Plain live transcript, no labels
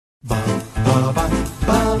Hello,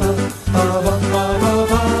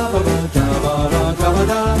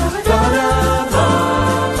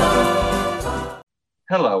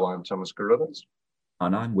 I'm Thomas Carruthers.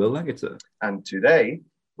 And I'm Will Legater. And today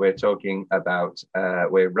we're talking about,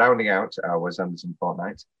 we're rounding out our Wes Anderson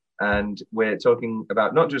fortnight. And we're talking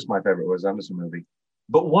about not just my favorite Wes Anderson movie,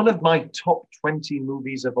 but one of my top 20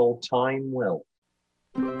 movies of all time, Will.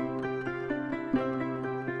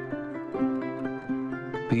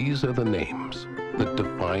 These are the names that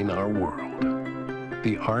define our world.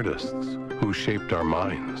 The artists who shaped our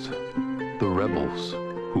minds. The rebels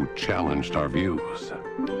who challenged our views.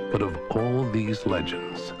 But of all these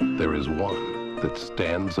legends, there is one that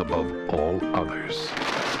stands above all others.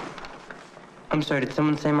 I'm sorry, did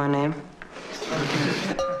someone say my name?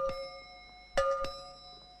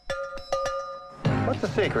 What's the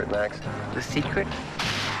secret, Max? The secret?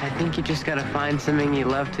 I think you just gotta find something you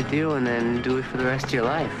love to do and then do it for the rest of your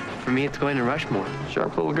life. For me, it's going to Rushmore.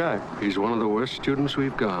 Sharp little guy. He's one of the worst students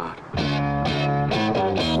we've got.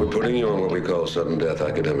 We're putting you on what we call sudden death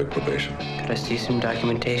academic probation. Could I see some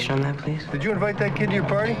documentation on that, please? Did you invite that kid to your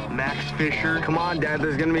party? Max Fisher. Come on, Dad,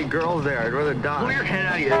 there's gonna be girls there. I'd rather die. Pull your head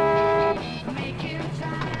out of here.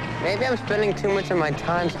 Maybe I'm spending too much of my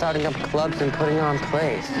time starting up clubs and putting on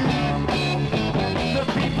plays.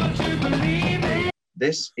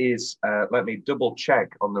 This is, let me double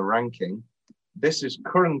check on the ranking. This is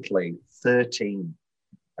currently 13.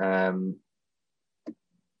 I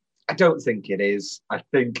don't think it is. I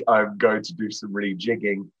think I'm going to do some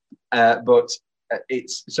rejigging. But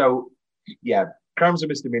it's, so, yeah, Crimes and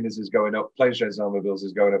Misdemeanors is going up, Planes, Trains and Automobiles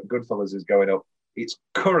is going up, Goodfellas is going up. It's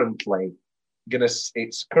currently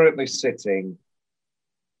sitting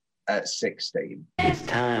at 16. It's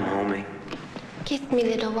time, homie. Kiss me,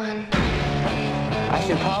 little one. I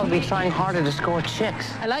should probably be trying harder to score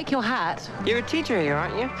chicks. I like your hat. You're a teacher here,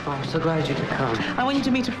 aren't you? Oh, I'm so glad you could come. I want you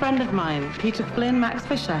to meet a friend of mine, Peter Flynn, Max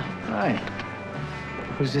Fisher. Hi.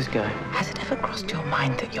 Who's this guy? Has it ever crossed your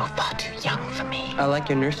mind that you're far too young for me? I like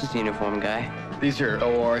your nurse's uniform, guy. These are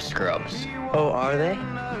OR scrubs. Oh, are they?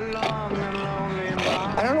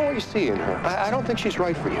 I don't know what you see in her. I don't think she's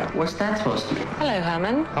right for you. What's that supposed to mean? Hello,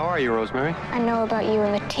 Herman. How are you, Rosemary? I know about you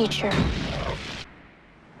and the teacher.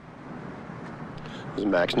 Does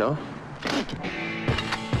Max know? She's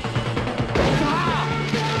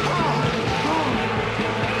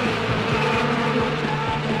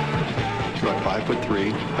about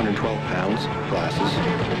 5'3", 112 pounds, glasses.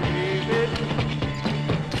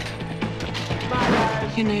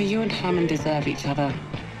 You know, you and Herman deserve each other.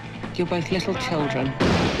 You're both little children.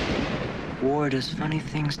 War does funny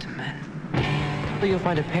things to men. You'll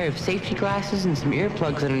find a pair of safety glasses and some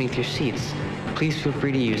earplugs underneath your seats. Please feel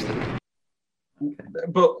free to use them.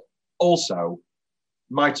 But also,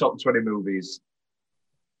 my top 20 movies,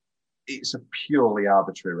 it's a purely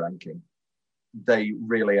arbitrary ranking. They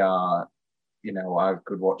really are, you know, I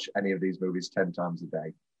could watch any of these movies 10 times a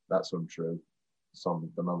day. That's untrue. Some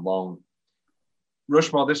of them are long.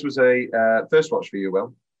 Rushmore, this was a first watch for you,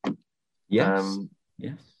 Will. Yes.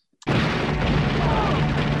 Yes.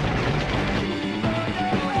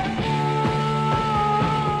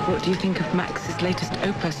 What do you think of Max's latest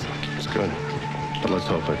opus? It's good. But let's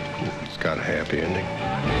hope it's got a happy ending.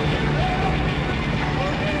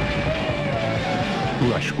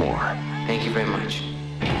 Rushmore. Thank you very much.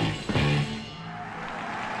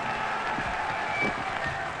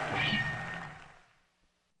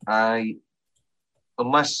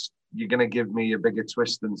 Unless you're going to give me a bigger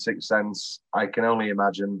twist than Sixth Sense, I can only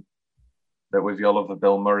imagine that with your love of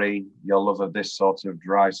Bill Murray, your love of this sort of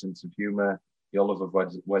dry sense of humor, your love of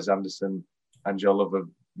Wes Anderson, and your love of,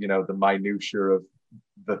 you know, the minutiae of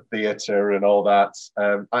the theatre and all that.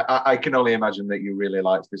 I can only imagine that you really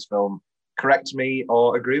liked this film. Correct me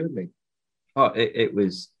or agree with me. Oh, it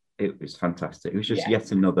was fantastic. It was just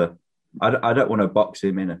yet another. I don't want to box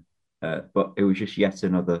him in, but it was just yet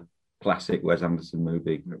another classic Wes Anderson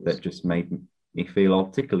movie that just made me feel all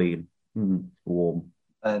tickly and warm.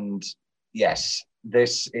 And yes,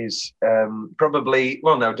 this is probably,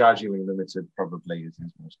 well, no, Darjeeling Limited probably is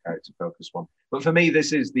his most character-focused one. But for me,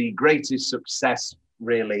 this is the greatest success,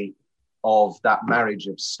 really, of that marriage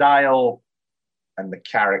of style and the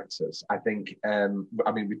characters. I think, I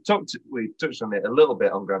mean, we touched on it a little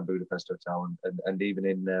bit on Grand Budapest Hotel and even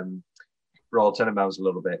in Royal Tenenbaums a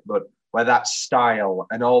little bit, but where that style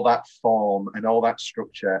and all that form and all that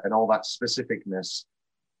structure and all that specificness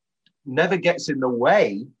never gets in the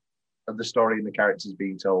way of the story and the characters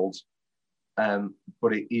being told,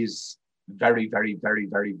 but it is very, very, very,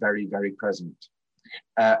 very, very, very present.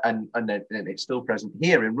 And it's still present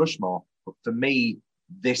here in Rushmore. But for me,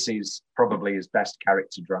 this is probably his best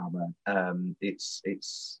character drama.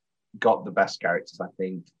 It's got the best characters, I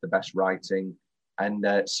think, the best writing, and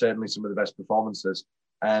certainly some of the best performances.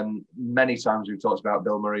 Many times we've talked about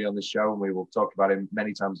Bill Murray on the show, and we will talk about him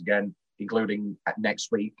many times again, including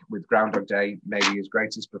next week with Groundhog Day, maybe his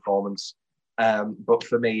greatest performance. But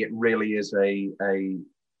for me, it really is the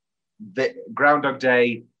Groundhog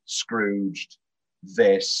Day, Scrooged,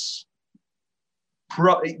 this.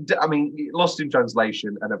 I mean, Lost in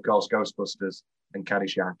Translation, and of course Ghostbusters and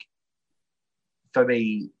Caddyshack. For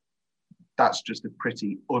me, that's just a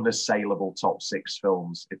pretty unassailable top 6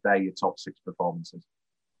 films if they're your top 6 performances.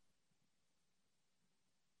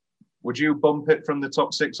 Would you bump it from the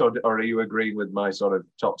top 6, or are you agreeing with my sort of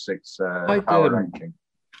top 6 power ranking?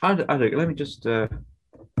 I don't. Let me just.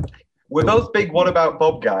 We're both big What About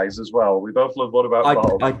Bob guys as well. We both love What About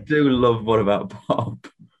Bob. I do love What About Bob.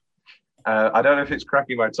 I don't know if it's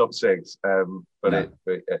cracking my top 6, but no.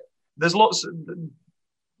 There's lots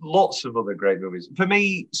of other great movies. For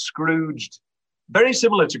me, Scrooged, very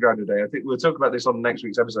similar to Groundhog Day. I think we'll talk about this on next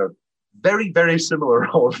week's episode. Very, very similar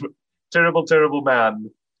of terrible, terrible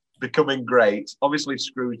man becoming great. Obviously,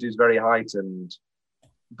 Scrooged is very heightened,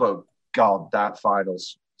 but God, that final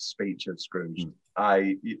speech of Scrooge.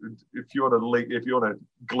 If you want to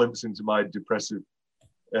glimpse into my depressive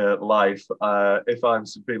life, if I'm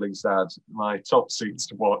feeling sad, my top scenes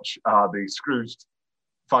to watch are the Scrooged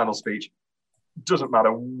final speech. Doesn't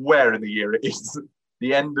matter where in the year it is,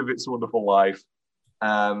 the end of It's a Wonderful Life,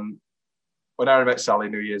 When Harry Met Sally,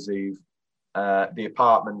 New Year's Eve, The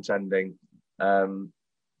Apartment ending.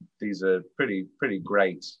 These are pretty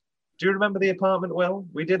great. Do you remember The Apartment, Will?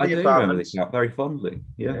 We did The Apartment. Remember this very fondly.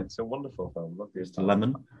 Yeah, it's a wonderful film. Love Mr.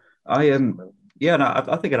 Lemon. Yeah, no,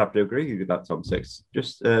 I think I'd have to agree with you with that top 6.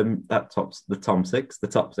 Just the top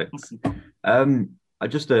 6.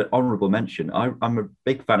 Just an honourable mention. I'm a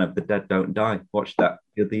big fan of The Dead Don't Die. Watched that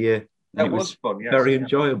the other year. It was fun. Yes, very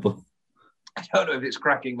enjoyable. I don't know if it's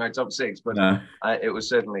cracking my top 6, but no. It was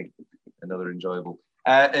certainly another enjoyable.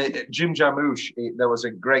 Jim Jarmusch. There was a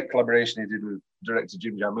great collaboration he did with director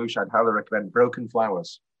Jim Jarmusch. I'd highly recommend Broken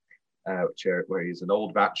Flowers, where he's an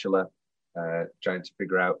old bachelor trying to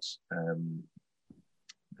figure out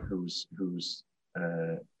who's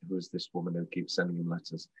this woman who keeps sending him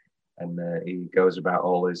letters, and he goes about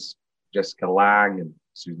all his Jessica Lange and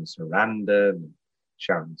Susan Sarandon and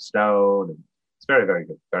Sharon Stone, and it's very, very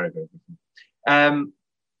good, very, very good.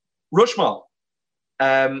 Rushmore.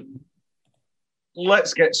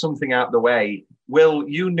 Let's get something out of the way. Will,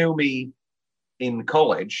 you knew me in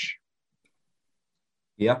college.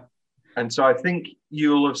 Yeah. And so I think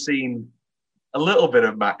you'll have seen a little bit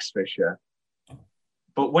of Max Fisher.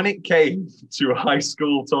 But when it came to high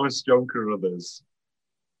school Thomas John Carruthers,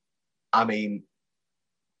 I mean,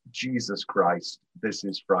 Jesus Christ, this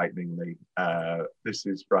is frightening how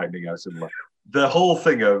similar. The whole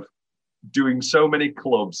thing of doing so many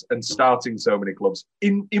clubs and starting so many clubs,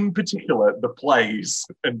 in particular the plays,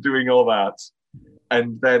 and doing all that,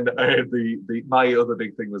 and then my other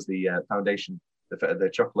big thing was the foundation, the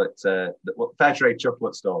chocolate, fair trade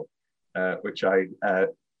chocolate stall, which I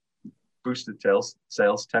boosted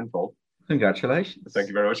sales tenfold. Congratulations! Thank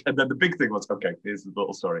you very much. And then the big thing was, okay, here's the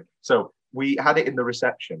little story. So we had it in the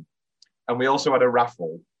reception, and we also had a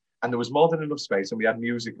raffle, and there was more than enough space, and we had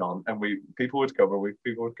music on, and people would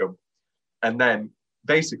come. And then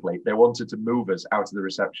basically they wanted to move us out of the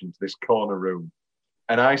reception to this corner room.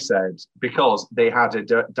 And I said, because they had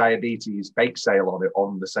a diabetes bake sale on it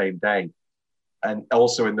on the same day, and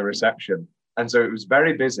also in the reception. And so it was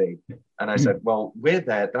very busy. And I said, well, we're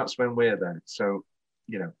there. That's when we're there. So,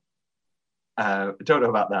 I don't know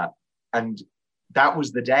about that. And that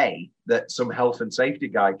was the day that some health and safety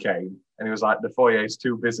guy came, and he was like, the foyer is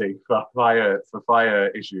too busy for fire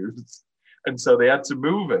issues. And so they had to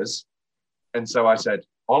move us. And so I said,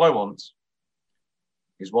 all I want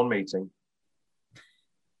is one meeting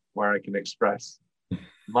where I can express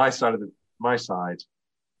my side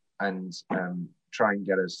and try and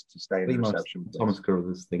get us to stay in the reception. Thomas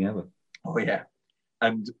Carruthers thing ever. Oh yeah.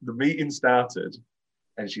 And the meeting started,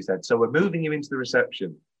 and she said, so we're moving you into the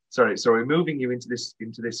reception. So we're moving you into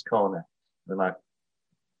this corner. And like,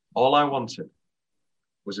 all I wanted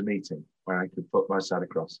was a meeting where I could put my side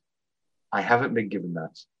across. I haven't been given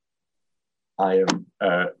that. I am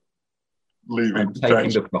leaving. I'm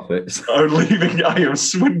taking the profits. I'm leaving. I am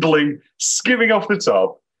swindling, skimming off the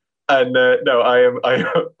top, and no,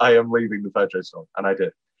 I am leaving the fair trade store, and I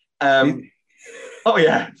did. Oh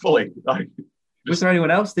yeah, fully. Was there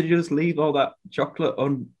anyone else? Did you just leave all that chocolate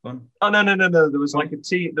on? Oh no! There was like a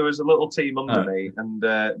team. There was a little team under me, and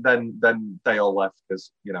then they all left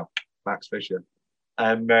because Max Fisher.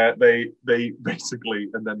 And they basically,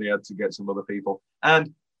 and then they had to get some other people,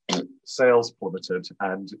 and sales plummeted,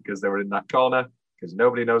 and because they were in that corner, because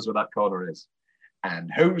nobody knows where that corner is,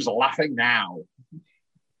 and who's laughing now?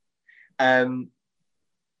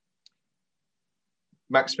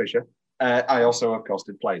 Max Fisher. I also, of course,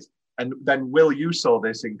 did plays, and then Will, you saw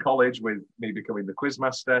this in college with me becoming the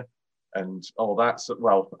quizmaster and all that. So,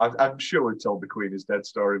 well, I'm sure we've told the Queen is Dead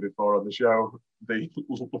story before on the show.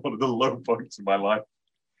 One of the low points of my life.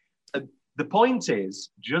 And the point is,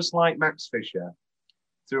 just like Max Fisher,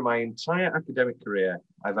 through my entire academic career,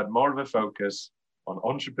 I've had more of a focus on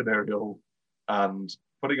entrepreneurial and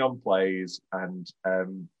putting on plays and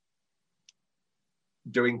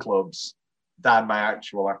doing clubs than my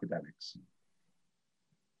actual academics.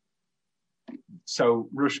 So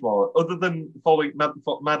Rushmore, other than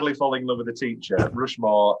madly falling in love with a teacher,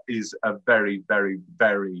 Rushmore is a very, very,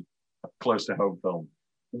 very close to home film.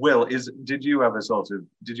 Will, did you ever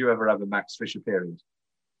have a Max Fisher period?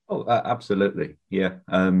 Oh, absolutely, yeah.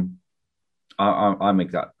 I'm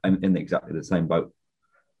in exactly the same boat.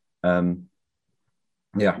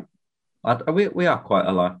 Yeah, we are quite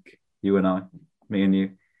alike, you and I, me and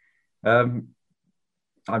you.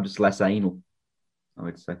 I'm just less anal, I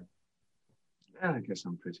would say. Yeah, I guess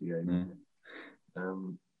I'm pretty anal.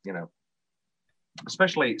 Yeah.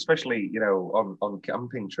 Especially on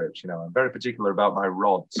camping trips. I'm very particular about my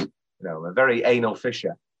rods. I'm a very anal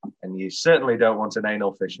fisher, and you certainly don't want an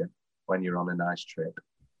anal fisher when you're on a nice trip.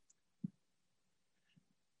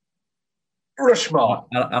 Rushmore,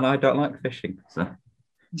 and I don't like fishing. So,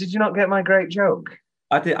 did you not get my great joke?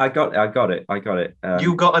 I did. I got it.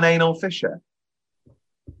 You got an anal fisher.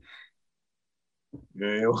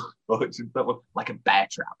 Yeah, like a bear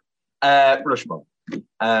trap. Rushmore.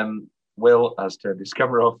 Will has turned his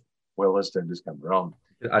camera off. Will has turned his camera on.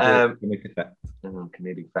 Comedic effect.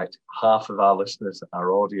 Comedic effect. Half of our listeners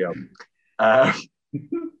are audio.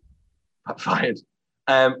 Fired.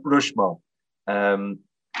 Rushmore.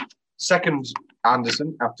 Second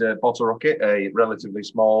Anderson after Bottle Rocket, a relatively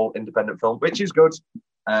small independent film, which is good.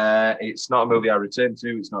 It's not a movie I return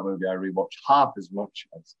to. It's not a movie I rewatch half as much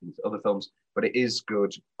as these other films, but it is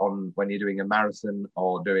good on when you're doing a marathon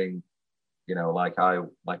or doing, like a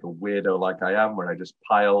weirdo like I am, where I just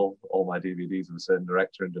pile all my DVDs of a certain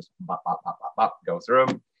director and just go through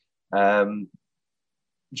them. I'm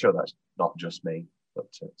sure that's not just me, but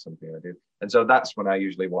something I do. And so that's when I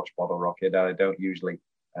usually watch Bottle Rocket. I don't usually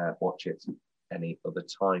watch it any other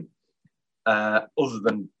time. Other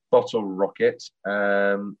than Bottle Rocket,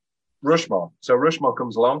 Rushmore. So Rushmore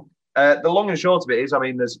comes along. The long and short of it is,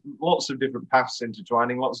 there's lots of different paths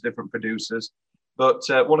intertwining, lots of different producers. But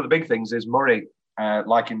one of the big things is Murray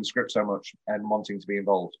liking the script so much and wanting to be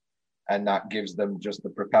involved. And that gives them just the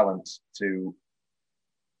propellant to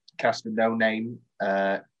cast a no-name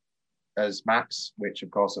as Max, which,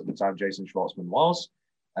 of course, at the time, Jason Schwartzman was.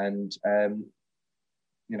 And,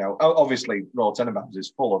 obviously, Royal Tenenbaums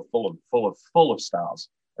is full of stars.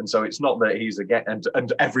 And so it's not that he's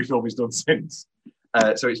and every film he's done since.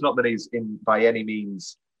 So it's not that he's in by any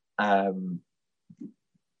means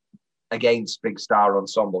against big star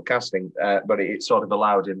ensemble casting, but it's sort of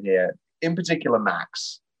allowed in here. In particular,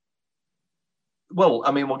 Max. Well,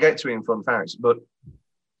 we'll get to it in fun facts, but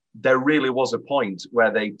there really was a point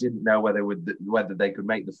where they didn't know whether they could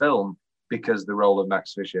make the film because the role of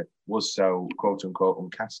Max Fisher was so quote unquote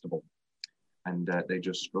uncastable, and they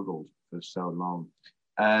just struggled for so long.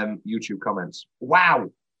 YouTube comments.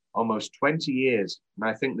 Wow, almost 20 years, and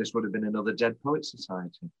I think this would have been another Dead Poets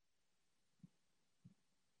Society.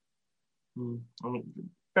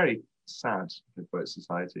 Very sad Dead Poets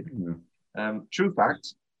Society. True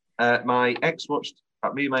fact. My ex watched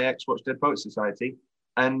Dead Poets Society,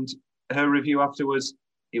 and her review afterwards,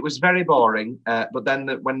 it was very boring. But then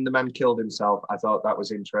when the man killed himself, I thought that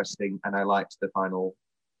was interesting, and I liked the final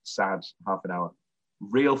sad half an hour.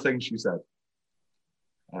 Real thing she said.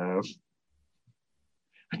 I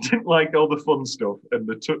didn't like all the fun stuff and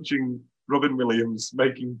the touching Robin Williams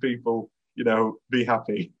making people, be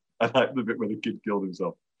happy. I liked the bit where the kid killed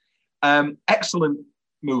himself. Excellent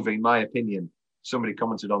movie, in my opinion. Somebody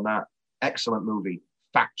commented on that. Excellent movie,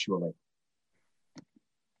 factually.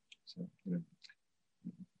 So,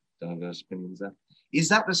 diverse opinions there. Is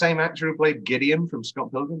that the same actor who played Gideon from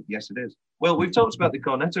Scott Pilgrim? Yes, it is. Well, we've talked about the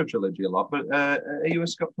Cornetto trilogy a lot, but are you a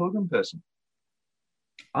Scott Pilgrim person?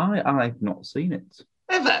 I've not seen it.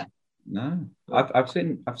 Ever? No. I've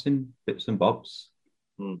seen bits and bobs.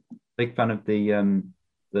 Big fan of the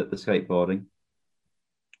skateboarding.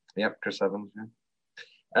 Yep, Chris Evans.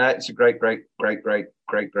 Yeah. It's a great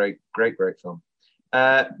film.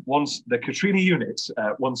 Once the Katrina Unit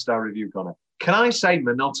 1-star review, Connor. Can I say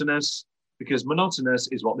monotonous? Because monotonous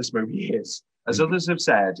is what this movie is. As others have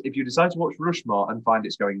said, if you decide to watch Rushmore and find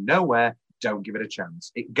it's going nowhere, don't give it a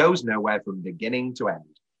chance. It goes nowhere from beginning to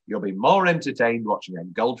end. You'll be more entertained watching a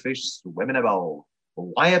goldfish swim in a bowl.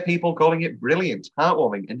 Why are people calling it brilliant,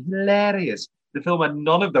 heartwarming, and hilarious? The film had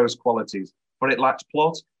none of those qualities, but it lacked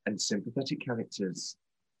plot and sympathetic characters.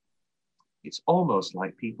 It's almost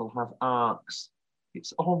like people have arcs.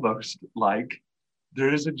 It's almost like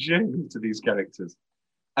there is a journey to these characters.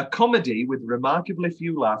 A comedy with remarkably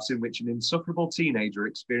few laughs in which an insufferable teenager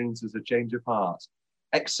experiences a change of heart.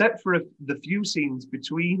 Except for the few scenes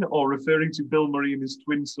between or referring to Bill Murray and his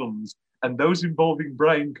twin sons and those involving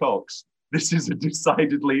Brian Cox, this is a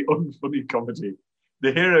decidedly unfunny comedy.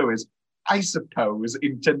 The hero is, I suppose,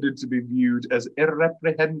 intended to be viewed as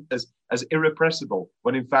irrepressible,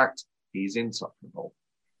 when in fact, he's insufferable.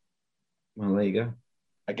 Well, there you go.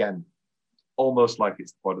 Again, almost like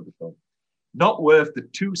it's the point of the film. Not worth the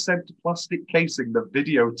 2-cent plastic casing the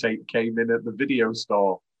videotape came in at the video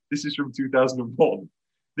store. This is from 2001.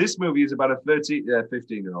 This movie is about a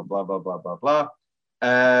 15-year-old, blah, blah, blah, blah, blah.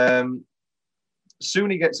 Soon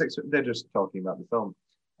he gets... They're just talking about the film.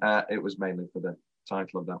 It was mainly for the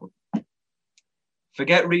title of that one.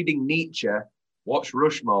 Forget reading Nietzsche. Watch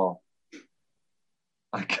Rushmore.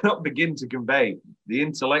 I cannot begin to convey the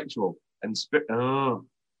intellectual and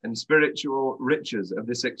spiritual riches of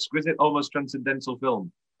this exquisite, almost transcendental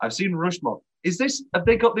film. I've seen Rushmore. Have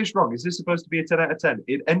they got this wrong? Is this supposed to be a 10 out of 10?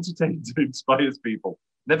 It entertains and inspires people.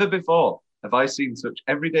 Never before have I seen such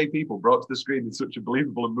everyday people brought to the screen in such a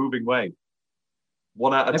believable and moving way.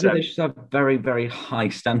 1 out of 10. Maybe they should have very, very high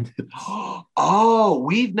standards. Oh,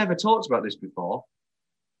 we've never talked about this before.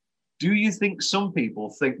 Do you think some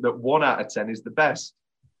people think that 1 out of 10 is the best?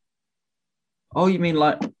 Oh, you mean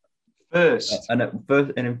like first? And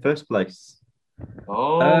in first place.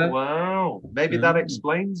 Oh, wow. Maybe that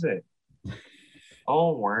explains it.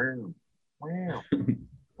 Oh, wow. Wow.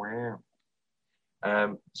 Wow.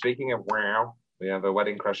 Speaking of wow, we have a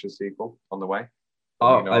Wedding Crashers sequel on the way.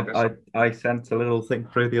 Oh, I sent a little thing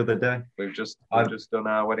through the other day. We've just done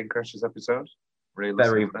our Wedding Crashers episode. Really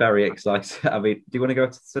very, very excited. I mean, do you want to go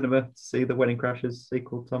to the cinema to see the Wedding Crashers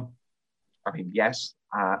sequel, Tom? I mean, yes,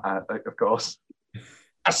 of course.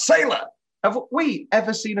 A sailor! Have we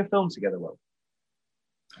ever seen a film together, Will?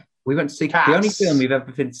 We went to see... Cats. The only film we've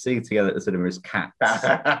ever been to see together at the cinema is Cats.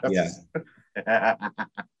 Yeah.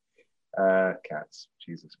 Cats.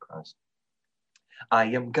 Jesus Christ. I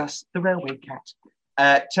am Gus, the railway cat.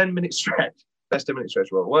 10-minute stretch. Best 10-minute stretch,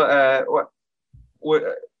 Will. What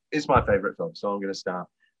it's my favourite film, so I'm going to start.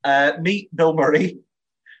 Meet Bill Murray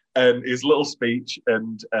and his little speech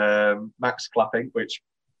and Max clapping, which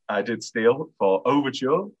I did steal for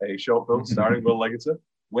Overture, a short film starring Will Legater.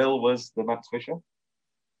 Will was the Max Fisher.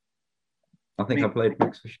 I think I played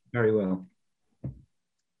Max Fisher very well.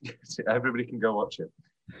 Everybody can go watch it.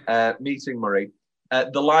 Meeting Murray.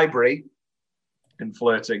 The library and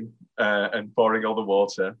flirting and pouring all the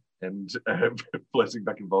water and flirting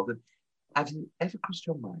back and forth. Have you ever crossed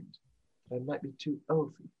your mind that I might be too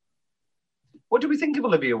old for you? What do we think of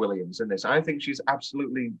Olivia Williams in this? I think she's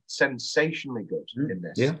absolutely sensationally good in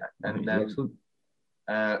this. Yeah, and excellent.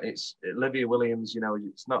 It's Olivia Williams. You know,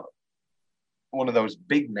 it's not one of those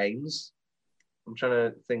big names. I'm trying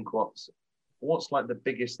to think what's like the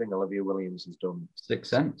biggest thing Olivia Williams has done. Sixth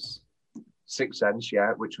Sense. Sixth Sense,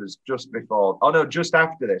 yeah, which was just before. Oh no, just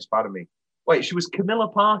after this. Pardon me. Wait, she was Camilla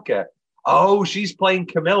Parker. Oh, she's playing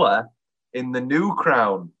Camilla in The New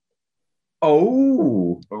Crown.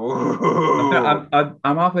 Oh,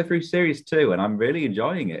 I'm halfway through series 2 and I'm really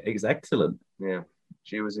enjoying it. It's excellent. Yeah,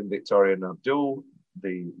 she was in Victoria and Abdul,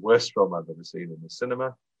 the worst film I've ever seen in the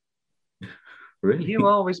cinema. Really? You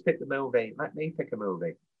always pick the movie. Let me pick a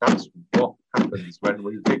movie. That's what happens when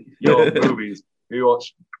we pick your movies. We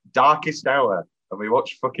watch Darkest Hour and we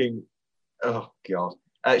watch fucking... Oh, God.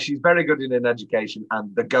 She's very good in An Education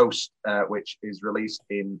and The Ghost, which is released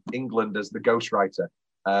in England as The Ghostwriter.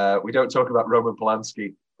 We don't talk about Roman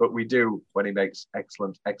Polanski, but we do when he makes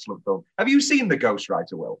excellent film. Have you seen The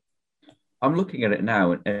Ghostwriter, Will? I'm looking at it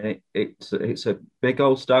now, and it's a big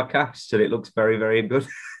old star cast, and it looks very, very good.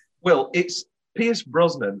 Will, it's Pierce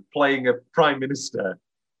Brosnan playing a prime minister,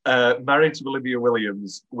 married to Olivia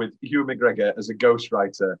Williams with Hugh McGregor as a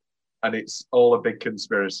ghostwriter, and it's all a big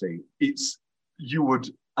conspiracy. You would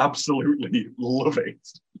absolutely love it.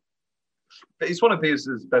 It's one of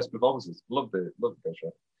Pierce's best performances. Love the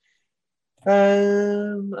ghostwriter.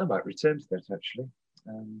 I might return to that actually.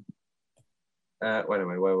 Wait a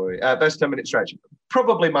minute, where were we? Best 10-minute stretch.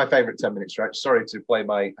 Probably my favourite 10-minute stretch. Sorry to play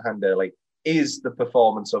my hand early. Is the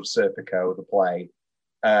performance of Serpico, the play.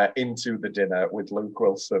 into the dinner with Luke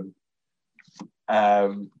Wilson.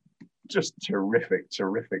 Just terrific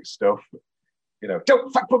stuff. You know,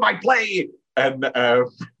 don't fuck with my play, and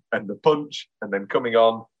the punch, and then coming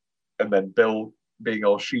on, and then Bill being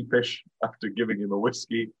all sheepish after giving him a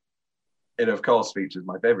whiskey. It, of course, features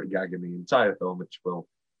my favourite gag in the entire film, which will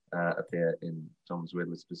appear in Tom's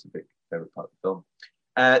weirdly specific favourite part of the film.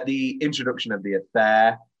 The introduction of the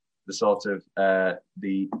affair, the sort of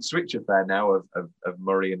the switch affair now of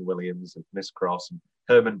Murray and Williams, of Miss Cross and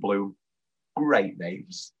Herman Bloom. Great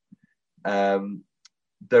names. The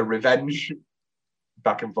revenge,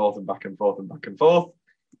 back and forth and back and forth and back and forth,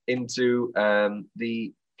 into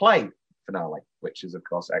the play finale, which is, of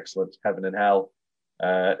course, excellent. Heaven and Hell,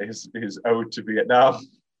 his ode to Vietnam,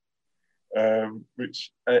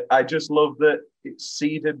 which I just love that it's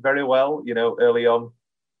seeded very well. You know, early on,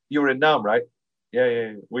 you were in Nam, right?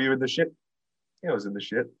 Yeah. Were you in the ship? Yeah, I was in the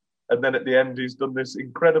ship. And then at the end, he's done this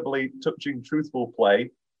incredibly touching, truthful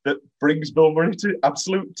play that brings Bill Murray to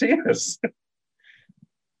absolute tears.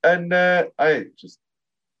 And I just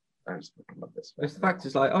fucking love this. It's the fact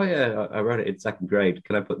is like, oh yeah, I wrote it in second grade.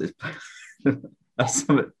 Can I put this? That's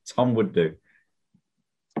something Tom would do.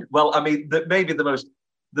 Well, I mean, maybe the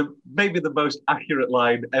most accurate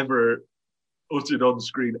line ever uttered on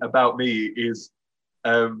screen about me is,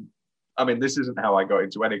 I mean, this isn't how I got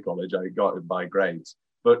into any college. I got in by grades.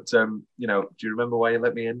 But, you know, do you remember why you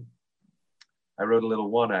let me in? I wrote a little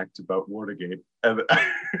one act about Watergate.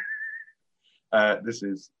 This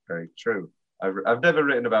is very true. I've never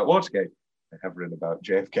written about Watergate. I have written about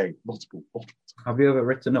JFK multiple times. Have you ever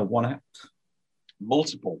written a one act?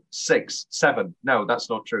 Multiple, 6, 7. No, that's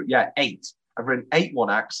not true. Yeah, 8. I've written 8 one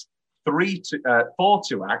acts, 4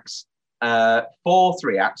 2 acts, 4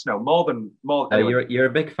 3 acts. No, more. Anyway. You're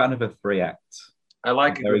a big fan of a 3 act. I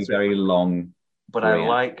like a very, very long. But I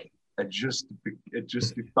like a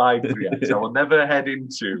justified 3 acts. I will never head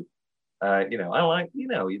into. You know, I like, you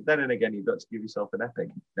know, then and again, you've got to give yourself an epic.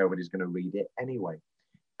 Nobody's going to read it anyway.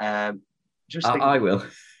 I will.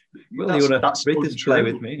 Will you want to read this play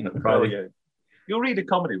with me? Oh, yeah. You'll read a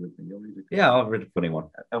comedy with me. Yeah, I'll read a funny one.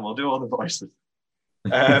 And we'll do all the voices.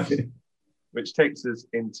 Which takes us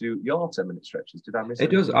into your 10-minute stretches. Did I miss it?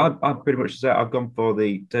 It does. I'm pretty much I've gone for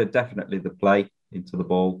definitely the play Into the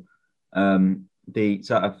Ball. I've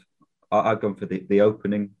gone for the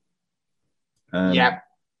opening. Yeah.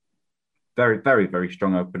 Very, very, very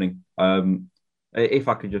strong opening. If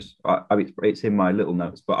I could just, I mean, it's in my little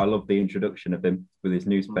notes, but I love the introduction of him with his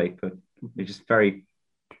newspaper. It's just very,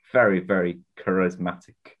 very, very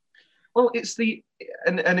charismatic. Well, it's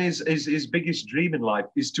his biggest dream in life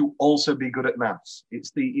is to also be good at maths.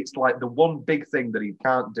 It's like the one big thing that he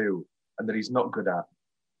can't do and that he's not good at.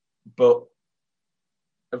 But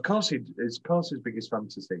of course, his biggest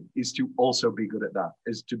fantasy is to also be good at that.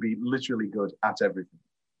 Is to be literally good at everything.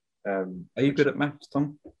 Are you good at maths,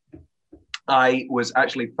 Tom? I was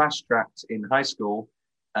actually fast-tracked in high school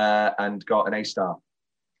and got an A star,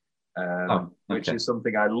 which is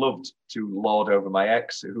something I loved to lord over my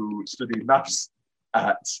ex, who studied maths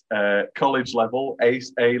at college level, A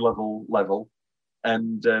level,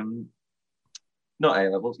 and not A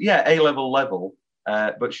levels, yeah, A level,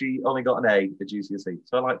 but she only got an A at GCSE,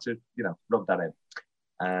 so I like to, you know, rub that in.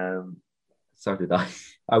 So did I.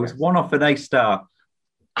 I was one off an A star.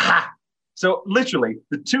 Aha! So literally,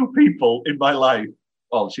 the 2 people in my life,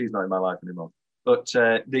 well, she's not in my life anymore, but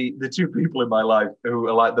the 2 people in my life who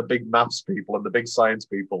are like the big maths people and the big science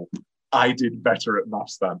people, I did better at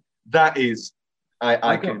maths than. That is,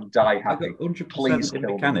 I can die happy. I got 100% Please in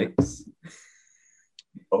mechanics. Me.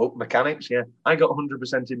 Oh, mechanics, yeah. I got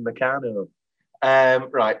 100% in Meccano.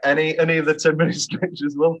 Right, any of the 10-minute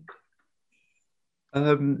stretches, Will?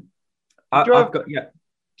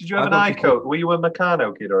 Did you have an ICO? Were you a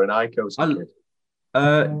Meccano kid or an ICO kid?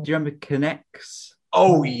 Do you remember Connects?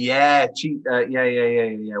 Oh yeah,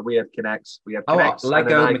 yeah. We have Connects. We have Connects.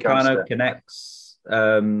 Lego, Meccano, Connects.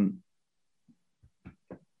 The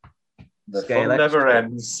fun never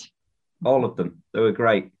ends. All of them. They were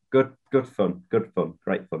great. Good fun. Great fun.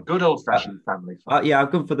 Good old-fashioned family fun. Yeah,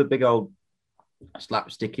 I've gone for the big old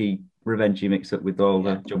slapsticky, revengey mix-up with all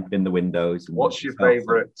the jumping in the windows. And what's your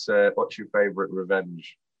favourite? What's your favourite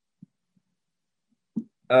revenge?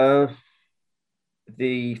 The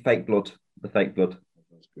fake blood. That's good.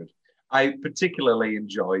 I particularly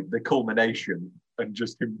enjoyed the culmination and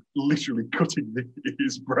just him literally cutting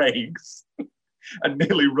his brakes and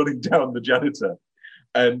nearly running down the janitor,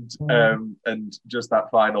 and just that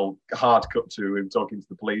final hard cut to him talking to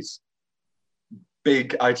the police.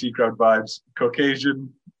 Big IT crowd vibes.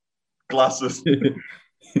 Caucasian, glasses. The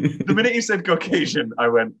minute he said Caucasian, I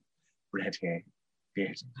went red hair.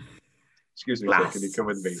 Theatre. Excuse me, sir, can you come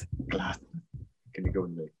with me? Glass. Can you come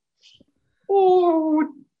with me? Oh,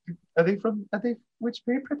 which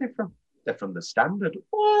paper are they from? They're from the Standard.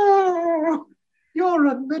 Oh, you're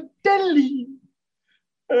on the telly.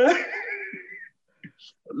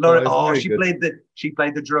 Laura, she played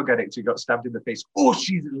the drug addict who got stabbed in the face. Oh,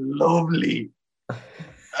 she's lovely.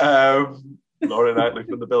 Laura Knightley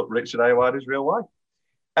from The Bill, Richard Ayoade's real wife.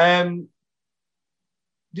 Did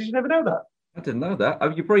you never know that? I didn't know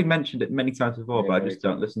that. You probably mentioned it many times before, but I just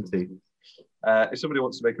don't listen to you. If somebody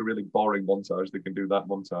wants to make a really boring montage, they can do that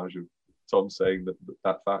montage of Tom saying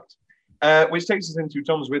that fact. Which takes us into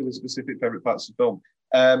Tom's really specific favourite parts of the film.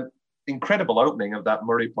 Incredible opening of that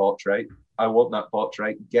Murray portrait. I want that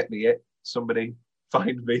portrait. Get me it. Somebody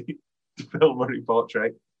find me the Bill Murray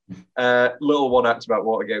portrait. Little one act about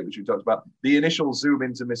Watergate, which we talked about. The initial zoom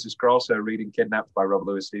into Mrs. Cross, her reading Kidnapped by Robert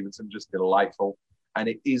Louis Stevenson, just delightful. And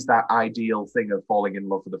it is that ideal thing of falling in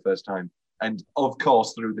love for the first time. And of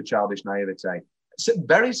course, through the childish naivete. So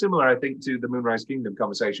very similar, I think, to the Moonrise Kingdom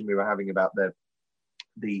conversation we were having about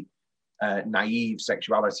the naive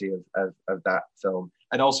sexuality of that film.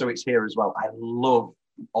 And also it's here as well. I love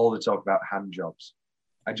all the talk about hand jobs.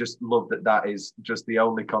 I just love that is just the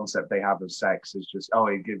only concept they have of sex is just, oh,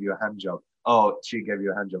 he give you a hand job. Oh, she gave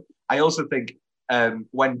you a hand job. I also think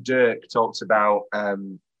when Dirk talks about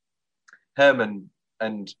Herman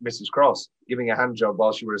and Mrs. Cross giving a hand job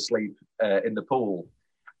while she was asleep in the pool,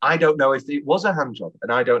 I don't know if it was a hand job,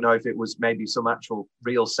 and I don't know if it was maybe some actual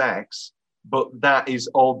real sex, but that is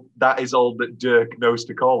all that Dirk knows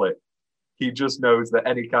to call it. He just knows that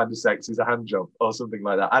any kind of sex is a hand job or something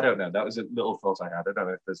like that. I don't know. That was a little thought I had. I don't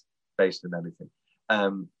know if there's based in anything.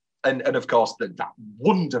 And of course, that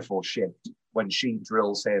wonderful shift when she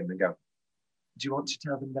drills him and go, do you want to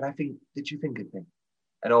tell them that did you think of me?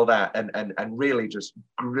 And all that, and really just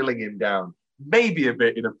grilling him down. Maybe a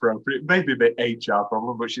bit inappropriate, maybe a bit HR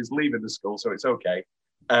problem, but she's leaving the school, so it's okay.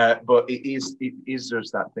 But it is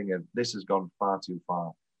just that thing of, this has gone far too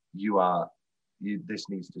far. This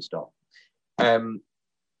needs to stop. Tom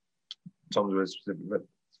was specific,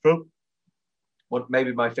 but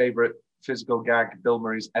maybe my favorite physical gag Bill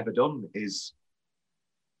Murray's ever done is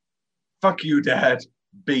 "fuck you, Dad,"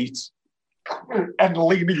 beat, and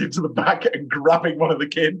leaning into the back and grabbing one of the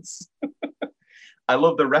kids. I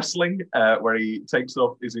love the wrestling where he takes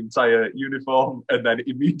off his entire uniform and then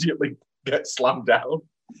immediately gets slammed down.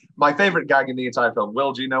 My favorite gag in the entire film.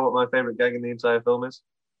 Will, do you know what my favorite gag in the entire film is?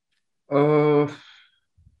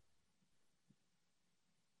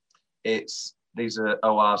 These are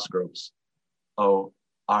OR scrubs. Oh,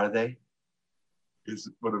 are they? Is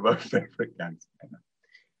one of my favorite gags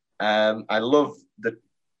ever. I love the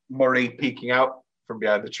Murray peeking out from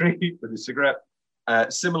behind the tree with his cigarette.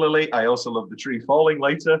 Similarly, I also love the tree falling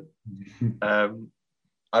later.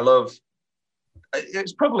 I love,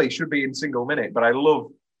 it probably should be in single minute, but I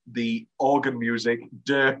love the organ music,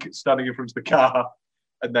 Dirk standing in front of the car,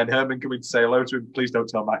 and then Herman coming to say hello to him. Please don't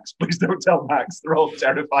tell Max. Please don't tell Max. They're all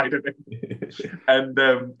terrified of him. And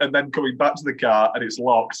then coming back to the car and it's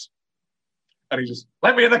locked. And he just,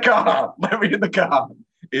 let me in the car. Let me in the car.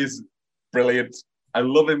 Is brilliant. I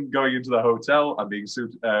love him going into the hotel. I'm being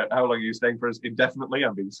sued. How long are you staying for us? Indefinitely.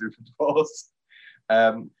 I'm being sued for divorce.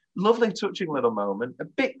 Lovely, touching little moment. A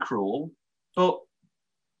bit cruel, but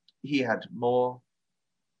he had more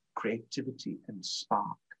creativity and spark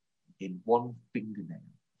in one fingernail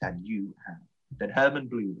than you have. Then Herman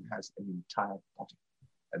Bloom has an entire body.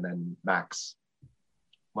 And then Max,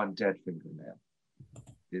 one dead fingernail,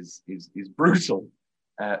 is brutal.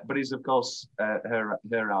 But is, of course, her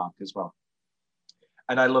arc as well.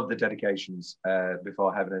 And I love the dedications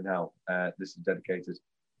before Heaven and Hell. This is dedicated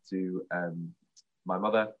to my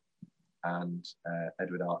mother and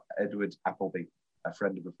Edward Appleby, a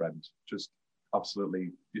friend of a friend. Just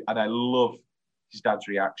absolutely. And I love his dad's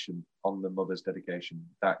reaction on the mother's dedication.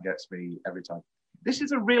 That gets me every time. This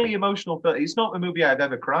is a really emotional film. It's not a movie I've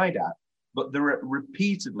ever cried at, but there are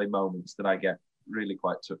repeatedly moments that I get really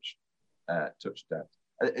quite touched at.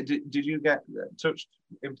 Did you get touched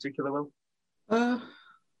in particular, Will?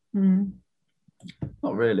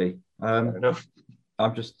 Not really.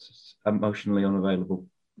 I'm just emotionally unavailable.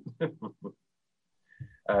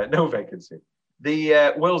 No vacancy.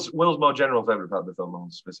 The Will's more general favourite part of the film, more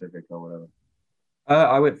specific or whatever.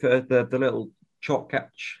 I went for the little chalk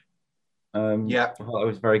catch. Yeah, I thought it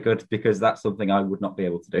was very good because that's something I would not be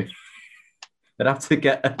able to do. I'd have to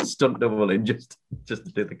get a stunt double in just to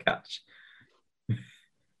do the catch.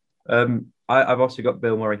 I've also got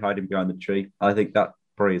Bill Murray hiding behind the tree. I think that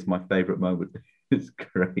probably is my favourite moment. It's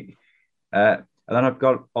great. And then I've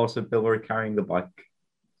got also Bill Murray carrying the bike.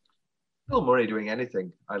 Bill Murray doing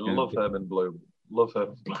anything. I love Herman Bloom. Love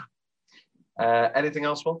Herman Bloom. Anything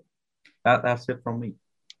else, Will? That's it from me.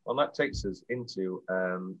 Well, that takes us into.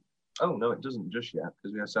 Oh no, it doesn't just yet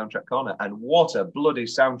because we have soundtrack corner, and what a bloody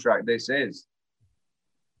soundtrack this is!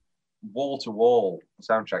 Wall to wall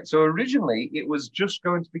soundtrack. So originally it was just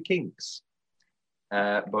going to be Kinks,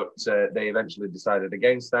 but they eventually decided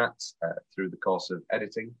against that through the course of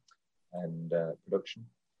editing and production.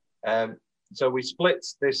 So we split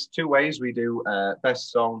this two ways. We do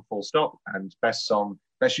best song full stop and best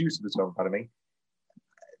use of the song, pardon me.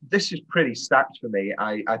 This is pretty stacked for me.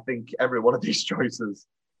 I think every one of these choices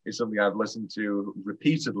is something I've listened to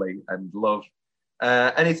repeatedly and love.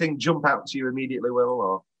 Anything jump out to you immediately,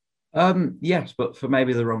 Will? Or yes, but for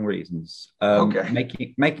maybe the wrong reasons. Okay.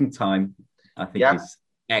 Making Time, I think, is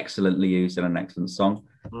excellently used in an excellent song.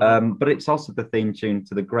 But it's also the theme tune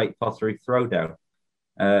to the Great Pottery Throwdown,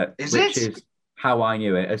 which is how I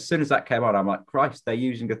knew it. As soon as that came on, I'm like, Christ, they're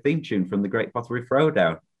using a theme tune from the Great Pottery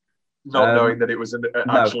Throwdown. Not knowing that it was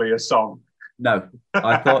actually a song. No,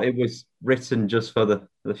 I thought it was written just for the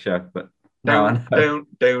show, but That's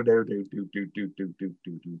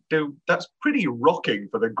pretty rocking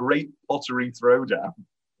for the Great Pottery Throwdown.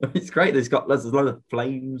 It's great. There's a lot of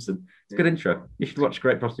flames and it's a good intro. You should watch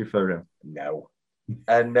Great Pottery Throwdown. No.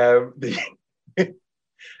 And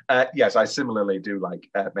yes, I similarly do like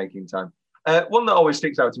Making Time. One that always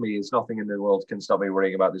sticks out to me is Nothing in the World Can Stop Me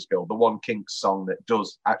Worrying About This Girl, the one Kinks song that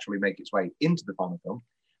does actually make its way into the final film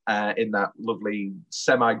in that lovely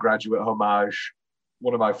semi-graduate homage.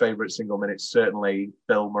 One of my favourite single minutes, certainly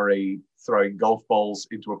Bill Murray throwing golf balls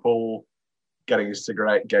into a pool, getting his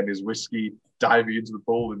cigarette, getting his whiskey, diving into the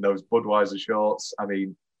pool in those Budweiser shorts. I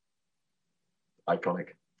mean,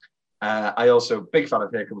 iconic. I also, big fan of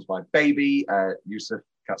Here Comes My Baby, Yusuf,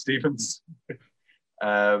 Cat Stevens.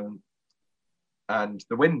 And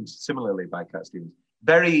The Wind, similarly by Cat Stevens.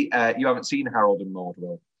 Very, you haven't seen Harold and Maude,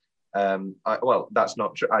 Will. Well, that's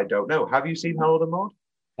not true. I don't know. Have you seen Harold and Maude?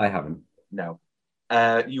 I haven't. No.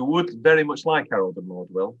 You would very much like Harold and Maude,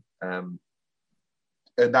 Will. And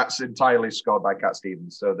that's entirely scored by Cat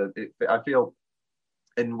Stevens. So that I feel,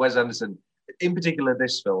 in Wes Anderson, in particular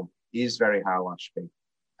this film, is very Hal Ashby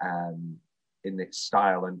in its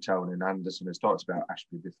style and tone. And Anderson has talked about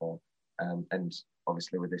Ashby before. And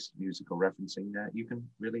obviously with this musical referencing, you can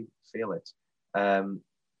really feel it. And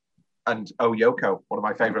Oh Yoko, one of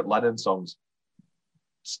my favourite Lennon songs.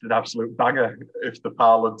 Just an absolute banger, if the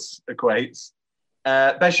parlance equates.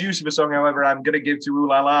 Best use of a song, however, I'm going to give to Ooh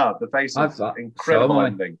La La, The Faces. Incredible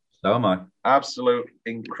ending. So am I. Absolute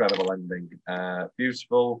incredible ending.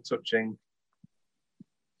 Beautiful, touching,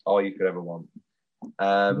 all you could ever want.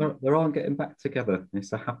 They're all getting back together.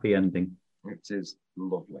 It's a happy ending. It is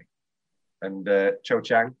lovely. And Cho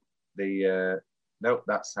Chang, no,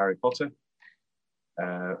 that's Harry Potter.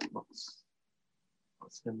 What's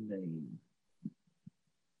her name? I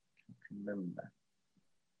can't remember.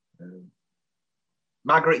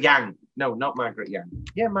 Margaret Yang. No, not Margaret Yang.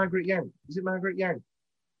 Yeah, Margaret Yang. Is it Margaret Yang?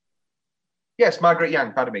 Yes, Margaret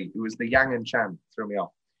Yang, pardon me. It was the Yang and Chan, threw me off.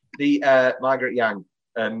 The Margaret Yang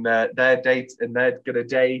and their date, and they're gonna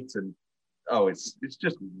date, and it's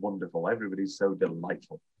just wonderful. Everybody's so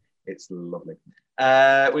delightful. It's lovely.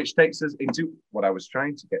 Which takes us into what I was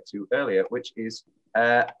trying to get to earlier, which is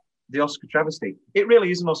the Oscar travesty. It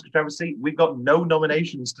really is an Oscar travesty. We've got no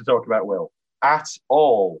nominations to talk about, Will, at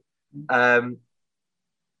all.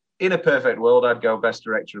 In a perfect world, I'd go Best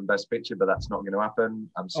Director and Best Picture, but that's not going to happen.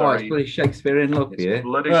 I'm sorry. It's bloody Shakespeare in Love Year.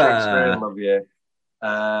 Bloody Shakespeare in Love Year.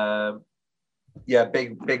 Yeah,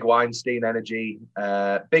 big Weinstein energy.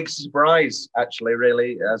 Big surprise, actually,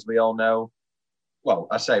 really, as we all know. Well,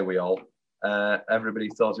 I say we all. Everybody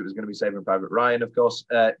thought it was going to be Saving Private Ryan, of course.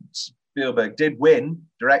 Spielberg did win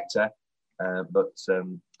director, but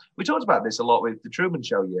we talked about this a lot with the Truman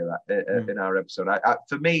Show year in our episode.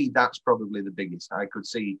 For me, that's probably the biggest. I could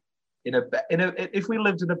see if we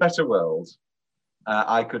lived in a better world,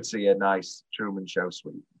 I could see a nice Truman Show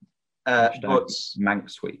sweep. But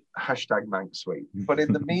Manx sweep. Hashtag Manx sweep. But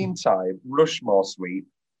in the meantime, Rushmore sweep,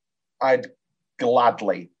 I'd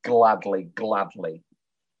gladly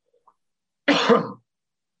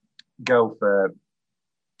go for.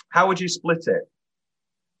 How would you split it?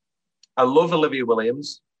 I love Olivia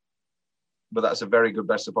Williams, but that's a very good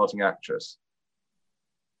Best Supporting Actress.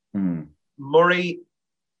 Murray,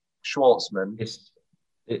 Schwartzman.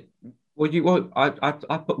 I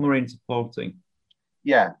put Murray in supporting.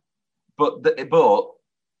 Yeah, but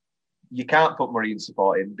you can't put Murray in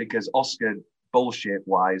supporting because Oscar bullshit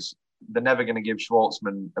wise, they're never going to give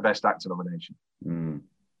Schwartzman a Best Actor nomination.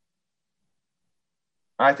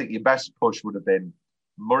 I think your best push would have been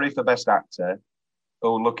Murray for Best Actor.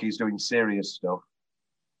 Oh, look, he's doing serious stuff.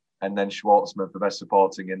 And then Schwartzman for Best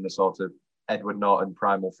Supporting in the sort of Edward Norton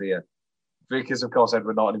Primal Fear. Because, of course,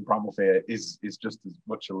 Edward Norton in Primal Fear is just as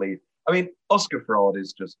much a lead. I mean, Oscar fraud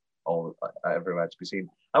is just all everywhere to be seen.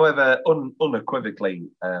 However, unequivocally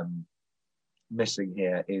missing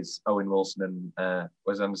here is Owen Wilson and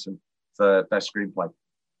Wes Anderson for Best Screenplay.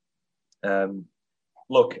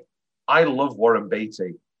 Look, I love Warren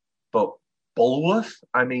Beatty, but Bulworth?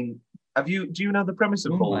 I mean, do you know the premise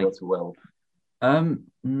of Bulworth, Will?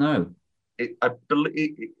 No. I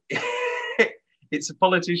believe it's a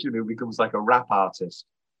politician who becomes like a rap artist,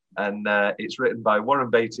 and it's written by Warren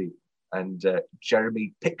Beatty and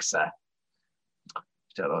Jeremy Pixar.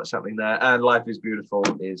 Don't know what's happening there. And Life is Beautiful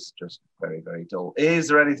is just very, very dull. Is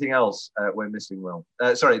there anything else we're missing, Will?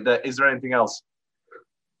 Is there anything else,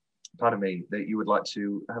 pardon me, that you would like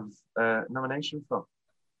to have nomination for?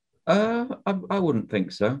 I wouldn't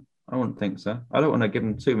think so. I don't want to give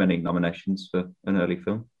them too many nominations for an early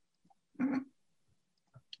film.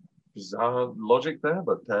 Bizarre logic there,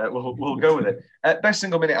 but we'll go with it. Best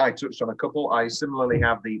single minute, I touched on a couple. I similarly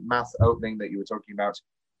have the math opening that you were talking about.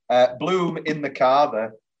 Bloom in the car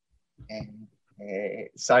there,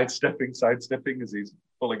 sidestepping as he's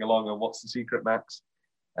pulling along on What's the Secret, Max,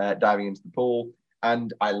 diving into the pool.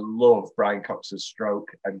 And I love Brian Cox's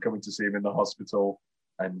stroke and coming to see him in the hospital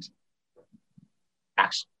and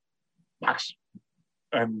Max.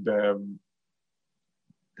 And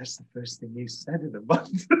that's the first thing he said in a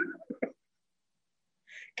month.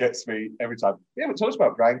 Gets me every time. We haven't talked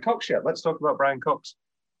about Brian Cox yet. Let's talk about Brian Cox.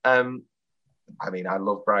 I mean, I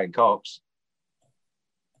love Brian Cox.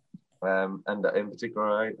 And in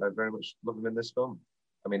particular, I very much love him in this film.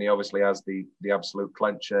 I mean, he obviously has the absolute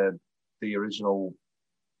clencher, the original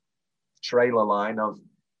trailer line of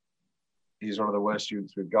he's one of the worst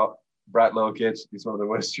students we've got. Bright little kid, he's one of the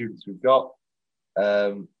worst students we've got.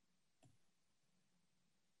 And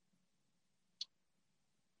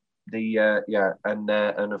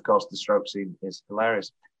of course the stroke scene is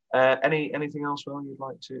hilarious. Anything else, Will, you'd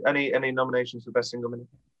like to? Any nominations for Best Single Minute?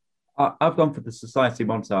 I've gone for the society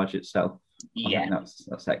montage itself. Yeah, I think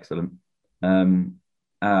that's excellent.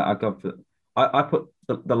 I've gone for. I put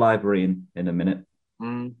the library in a minute.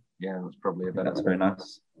 Yeah, that's probably a better. That's very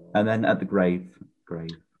nice. And then at the grave.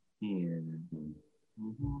 Yeah.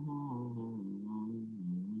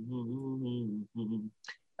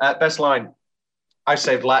 Best line. I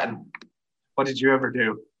saved Latin. What did you ever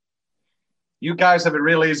do? You guys have it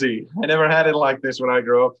real easy. I never had it like this when I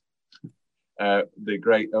grew up. The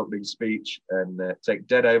great opening speech and take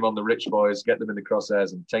dead aim on the rich boys, get them in the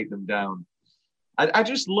crosshairs and take them down. I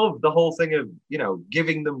just love the whole thing of,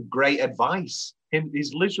 giving them great advice.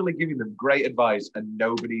 He's literally giving them great advice and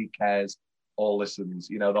nobody cares or listens.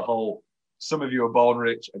 The whole, some of you are born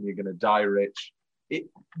rich and you're going to die rich.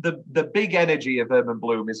 The big energy of Herman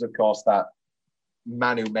Bloom is, of course, that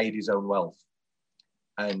man who made his own wealth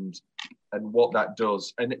and what that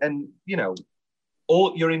does. And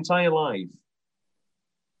all your entire life,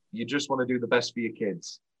 you just want to do the best for your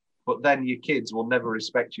kids. But then your kids will never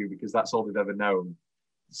respect you because that's all they've ever known.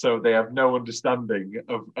 So they have no understanding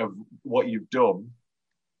of what you've done.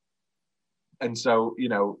 And so,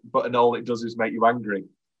 and all it does is make you angry.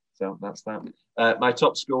 So that's that. My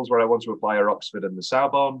top schools where I want to apply are Oxford and the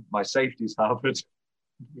Sorbonne. My safety is Harvard.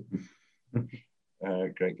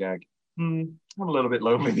 Great gag. I'm a little bit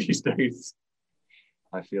lonely these days.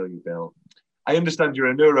 I feel you, Bill. I understand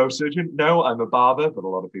you're a neurosurgeon. No, I'm a barber, but a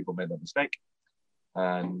lot of people made that mistake.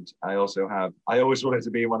 And I always wanted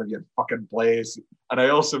to be in one of your fucking plays. And I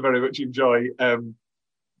also very much enjoy,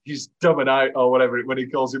 he's dumb and I, or whatever, when he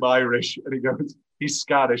calls him Irish and he goes, he's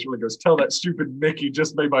Scottish. And he goes, tell that stupid Mick he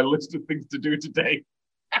just made my list of things to do today.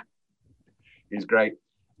 He's great.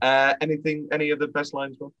 Any other best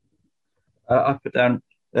lines, Will? I put down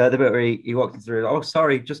the bit where he walks through. Oh,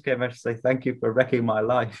 sorry, just came out to say thank you for wrecking my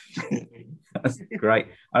life. That's great.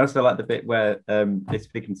 I also like the bit where he's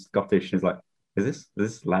speaking Scottish and he's like, is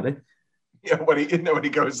this laddie? Yeah, when he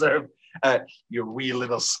goes, your wee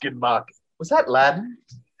little skin mark. Was that lad?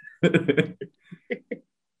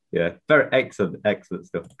 Yeah, very excellent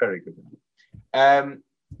stuff. Very good.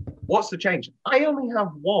 What's the change? I only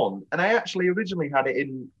have one, and I actually originally had it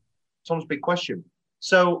in Tom's big question.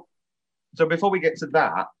 So before we get to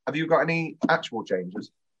that, have you got any actual changes?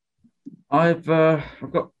 I've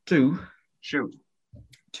got two. Shoot.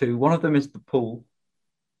 Two. One of them is the pool.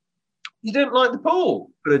 You didn't like the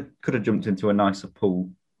pool? Could have jumped into a nicer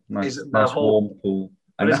pool. Nice warm pool.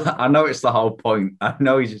 I know it's the whole point. I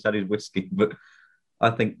know he's just had his whiskey, but I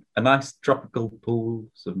think a nice tropical pool,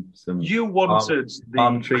 some. You wanted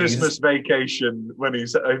palm the trees. Christmas Vacation when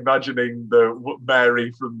he's imagining the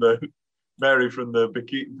Mary from the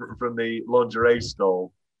lingerie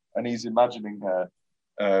stall, and he's imagining her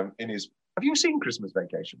in his. Have you seen Christmas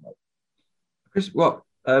Vacation, mate? What?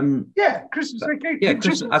 Yeah, Christmas Vacation. Yeah,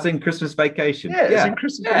 as in Christmas Vacation. Yeah, as in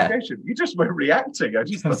Christmas Vacation. You just weren't reacting. I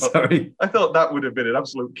just I'm thought, sorry. I thought that would have been an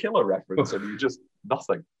absolute killer reference, and you just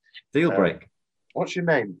nothing. Deal break. What's your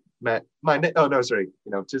name? My name. Oh no, sorry.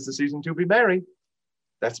 'Tis the season to be merry.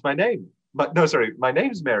 That's my name. But no, sorry. My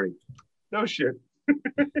name's Mary. No shit.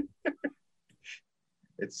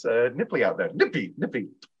 It's nipply out there. Nippy.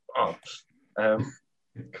 Oh,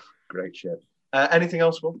 great shit. Anything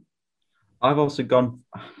else, Will? I've also gone.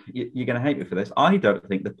 You're going to hate me for this. I don't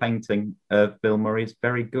think the painting of Bill Murray is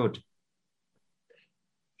very good.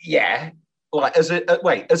 Yeah, like as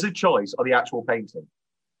a choice or the actual painting.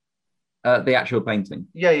 The actual painting.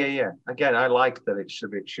 Yeah. Again, I like that it's a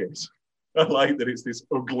bit shit. I like that it's this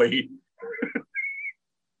ugly.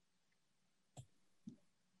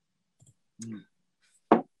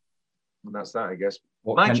 And that's that, I guess.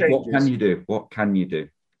 What can you do? What can you do?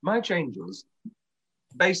 My changes,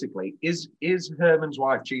 basically, is Herman's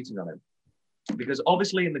wife cheating on him? Because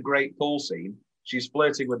obviously in the great pool scene, she's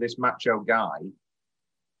flirting with this macho guy,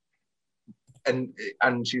 and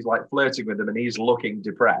she's like flirting with him, and he's looking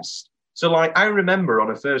depressed. So like I remember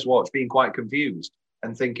on a first watch being quite confused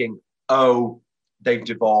and thinking, oh, they've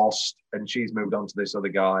divorced and she's moved on to this other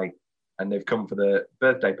guy and they've come for the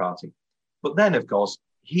birthday party. But then, of course,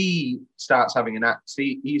 he starts having an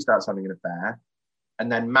affair.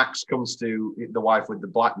 And then Max comes to the wife with the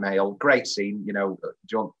blackmail. Great scene, do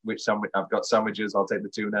you want which sandwich? I've got sandwiches. I'll take the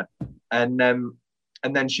tuna. And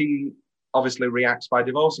then she obviously reacts by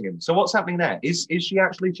divorcing him. So what's happening there? Is she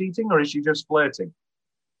actually cheating or is she just flirting?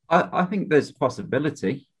 I think there's a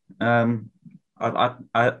possibility. I'd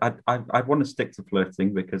want to stick to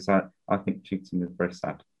flirting because I think cheating is very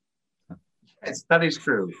sad. Yes, that is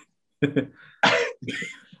true.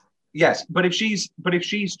 Yes, but if she's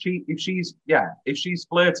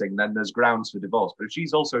flirting, then there's grounds for divorce. But if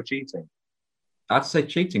she's also cheating, I'd say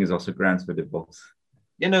cheating is also grounds for divorce.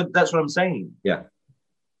 That's what I'm saying. Yeah.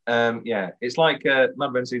 It's like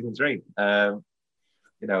Mad Men season 3.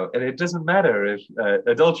 And it doesn't matter if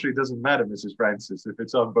adultery doesn't matter, Mrs. Francis, if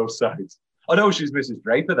it's on both sides. Oh no, she's Mrs.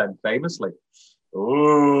 Draper then, famously.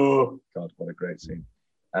 Oh God, what a great scene.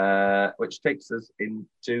 Which takes us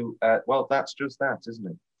into that's just that, isn't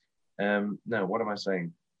it? No, what am I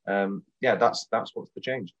saying? That's what's the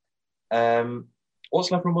change.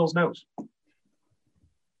 What's left from Will's notes?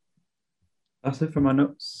 That's it for my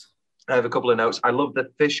notes. I have a couple of notes. I love the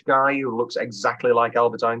fish guy who looks exactly like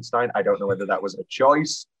Albert Einstein. I don't know whether that was a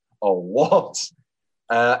choice or what.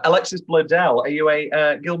 Alexis Bledel, are you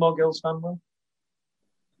a Gilmore Girls fan, Will?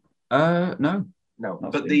 No.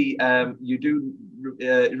 But you do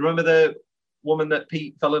remember the woman that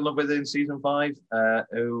Pete fell in love with in season 5,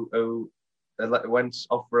 who went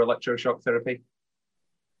off for electroshock therapy?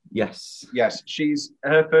 Yes.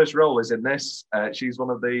 Her first role is in this. She's one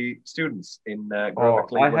of the students in Grover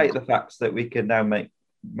Cleveland. I hate the fact that we can now make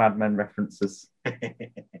Mad Men references. I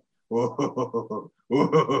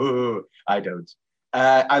don't.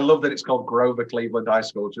 I love that it's called Grover Cleveland High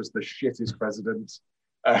School, just the shittest president.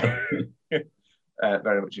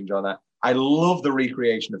 Very much enjoy that. I love the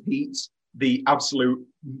recreation of Heat, the absolute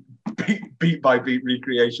beat by beat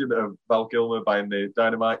recreation of Val Kilmer buying the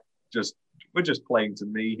dynamite. We're just playing to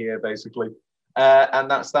me here, basically.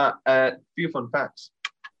 And that's that. Few fun facts.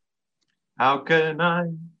 How can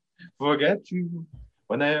I forget you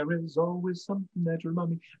when there is always something there to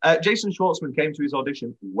remind me? Jason Schwartzman came to his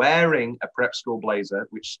audition wearing a prep school blazer,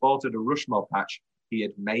 which sported a Rushmore patch he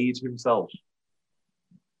had made himself.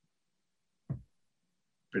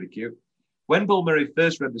 Pretty cute. When Bill Murray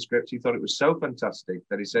first read the script, he thought it was so fantastic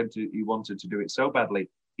that he said he wanted to do it so badly,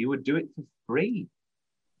 he would do it for free.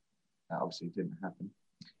 That obviously didn't happen.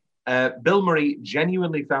 Bill Murray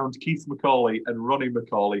genuinely found Keith McCauley and Ronnie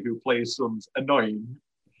McCauley, who play his sons, annoying,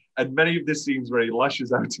 and many of the scenes where he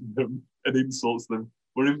lashes out at them and insults them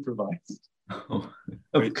were improvised. Oh,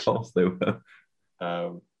 of course they were.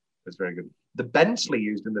 It's very good. The Bentley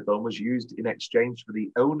used in the film was used in exchange for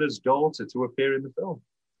the owner's daughter to appear in the film.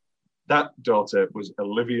 That daughter was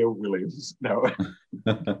Olivia Williams. No.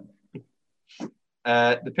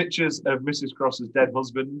 The pictures of Mrs. Cross's dead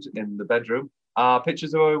husband in the bedroom are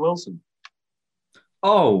pictures of Owen Wilson.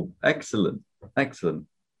 Oh, excellent.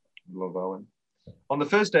 Love Owen. On the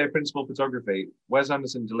first day of principal photography, Wes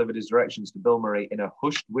Anderson delivered his directions to Bill Murray in a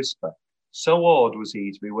hushed whisper. So awed was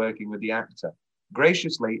he to be working with the actor.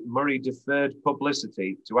 Graciously, Murray deferred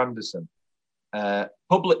publicity to Anderson.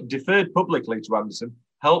 Deferred publicly to Anderson,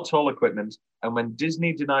 helped haul equipment, and when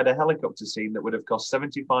Disney denied a helicopter scene that would have cost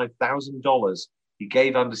 $75,000, he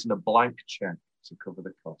gave Anderson a blank check to cover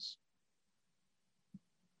the cost.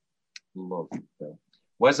 Love Phil.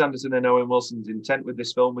 Wes Anderson and Owen Wilson's intent with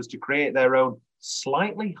this film was to create their own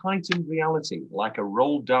slightly heightened reality, like a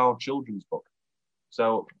Roald Dahl children's book.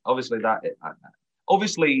 So obviously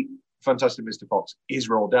Fantastic Mr. Fox is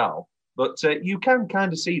Roald Dahl, but you can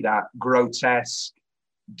kind of see that grotesque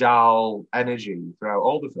Dahl energy throughout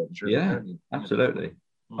all the films. Really, yeah, absolutely.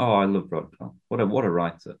 Oh, I love Roald Dahl. What a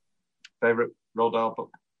writer. Favorite Roald Dahl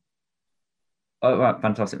book? Oh, right,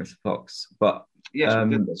 Fantastic Mr. Fox. But yes,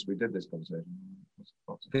 we did this conversation.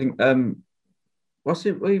 I think what's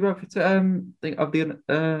it? What you wrote for? Think of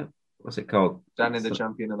the what's it called? Danny the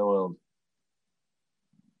Champion of the World.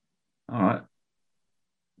 All right.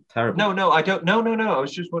 Terrible. No, I don't. No. I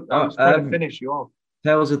was trying to finish you off.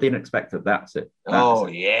 Tales of the Unexpected. That's it.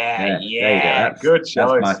 Yeah. Good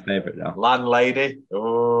choice. That's my favorite now. Landlady.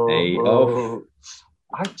 Oh. Hey, oh.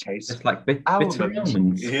 I taste it's like bitter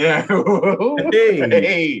almonds. Yeah.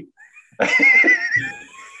 Hey.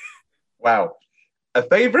 Wow. A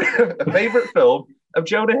favorite film of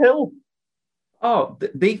Jonah Hill. Oh,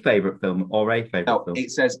 the favorite film or a favorite film?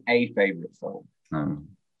 It says a favorite film.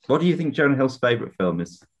 What do you think Jonah Hill's favorite film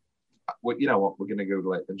is? Well, you know what? We're going to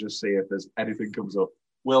Google it and just see if there's anything comes up.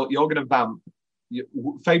 Will, you're going to vamp.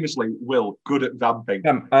 Famously, Will, good at vamping.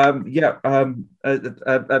 Do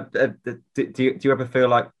you ever feel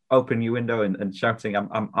like opening your window and shouting,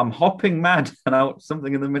 I'm hopping mad, and out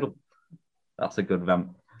something in the middle? That's a good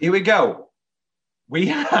vamp. Here we go. We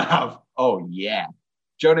have,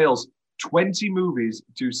 Jonah Hill's 20 movies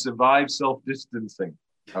to survive self-distancing.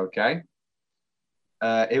 Okay.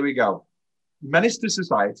 Here we go. Menace to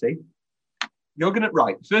Society. You're going to,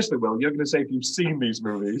 firstly, Will, you're going to say if you've seen these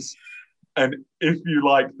movies and if you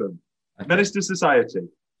like them. Okay. Menace to Society.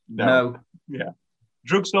 No. Yeah.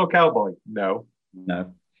 Drugstore Cowboy. No.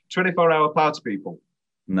 24-Hour Party People.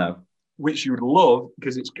 No. Which you would love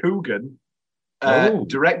because it's Coogan.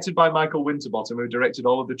 Directed by Michael Winterbottom, who directed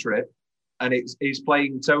all of The Trip. And he's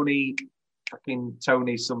playing Tony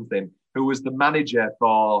something, who was the manager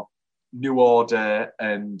for New Order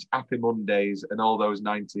and Happy Mondays and all those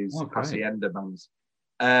 90s Hacienda bands.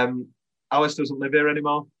 Alice Doesn't Live Here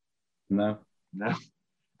Anymore? No.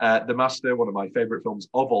 The Master, one of my favourite films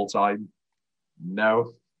of all time?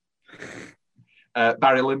 No.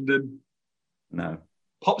 Barry Lyndon? No.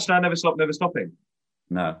 Popstar Never Stop, Never Stopping?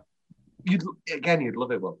 No. You'd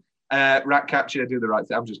love it, Will. Ratcatcher, Do the Right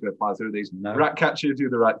Thing. I'm just going to fly through these. No. Ratcatcher, Do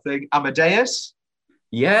the Right Thing. Amadeus?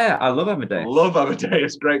 Yeah, I love Amadeus. Love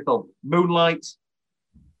Amadeus. Great film. Moonlight?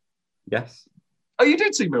 Yes. Oh, you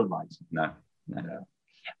did see Moonlight? No.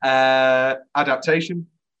 Adaptation?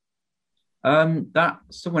 That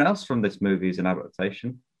someone else from this movie is an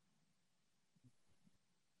adaptation.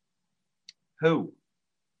 Who?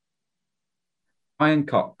 Ian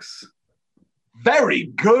Cox. Very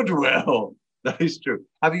good, Will. That is true.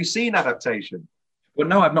 Have you seen Adaptation? Well,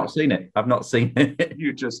 no, I've not seen it.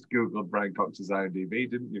 You just Googled Brian Cox's IMDb,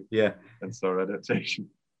 didn't you? Yeah. And saw Adaptation.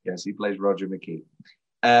 Yes, he plays Roger McKee.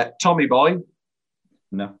 Tommy Boy?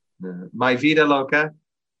 No. My Vida Loca?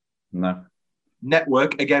 No.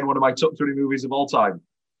 Network, again, one of my top 3 movies of all time.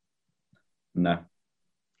 No.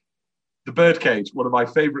 The Birdcage, one of my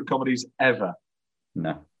favourite comedies ever.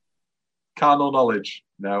 No. Carnal Knowledge?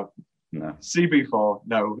 No. CB4?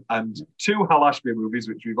 No. And 2 Hal Ashby movies,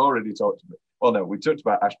 which we've already talked about. Well, no, we talked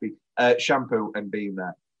about Ashby. Shampoo and Being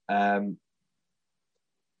There.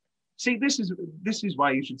 See, this is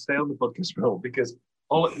why you should stay on the podcast, Will, because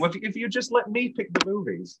if you just let me pick the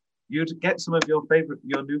movies, you'd get some of your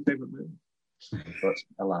new favourite movies. But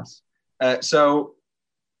alas.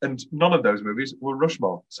 And none of those movies were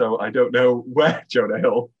Rushmore, so I don't know where Jonah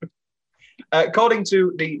Hill. According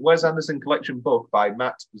to the Wes Anderson collection book by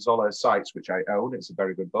Matt Zoller Seitz, which I own, it's a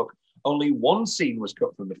very good book, only one scene was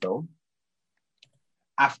cut from the film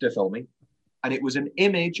after filming, and it was an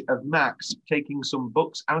image of Max taking some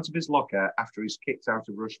books out of his locker after he's kicked out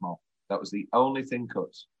of Rushmore. That was the only thing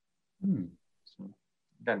cut. So,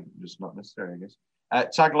 again, just not necessary, I guess.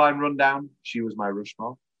 Tagline rundown, she was my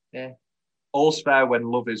Rushmore. Yeah. All's fair when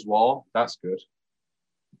love is war. That's good.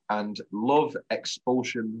 And love,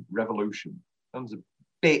 expulsion, revolution. Sounds a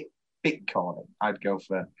bit corny. I'd go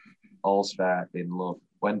for all's fair in love.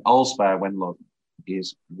 All's fair when love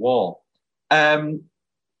is war. I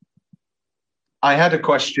had a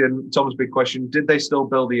question, Tom's big question. Did they still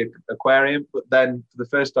build the aquarium? But then, for the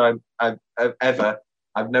first time I've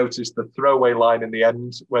noticed the throwaway line in the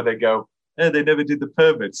end where they go, They never did the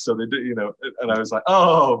permits, so they do, you know. And I was like,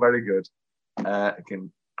 oh, very good. I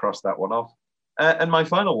can cross that one off. And my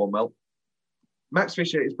final one, well, Max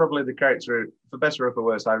Fisher is probably the character, for better or for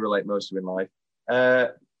worse, I relate most to in life.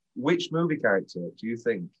 Which movie character do you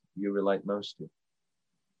think you relate most to?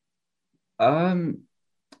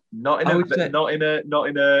 Not in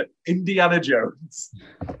a Indiana Jones.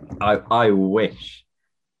 I wish.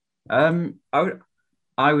 I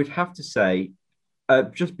would have to say,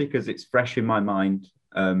 just because it's fresh in my mind,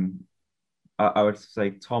 I would say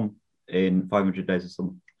Tom in 500 Days of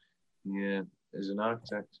Summer. Yeah, as an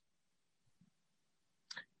architect.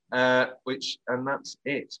 And that's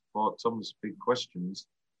it for Tom's big questions.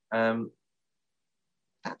 Do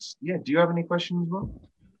you have any questions, Rob?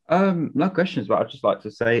 No questions, but I'd just like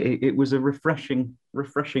to say it was a refreshing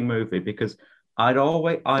movie because I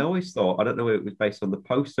always thought, I don't know if it was based on the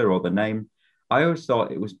poster or the name, I always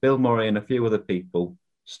thought it was Bill Murray and a few other people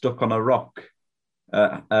stuck on a rock,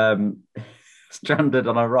 stranded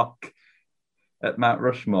on a rock at Mount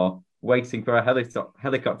Rushmore, waiting for a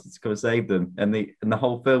helicopter to come and save them, and the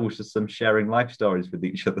whole film was just them sharing life stories with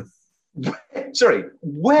each other. Sorry,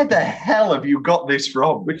 where the hell have you got this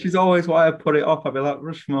from? Which is always why I put it off. I'd be like,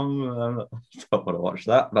 Rushmore, I don't want to watch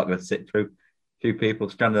that. I'm not going to sit through a few people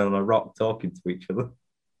stranded on a rock talking to each other.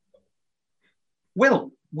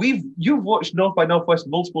 Will, you've watched North by Northwest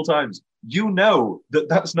multiple times. You know that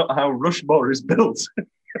that's not how Rushmore is built.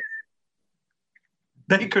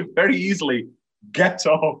 They could very easily get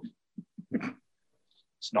off.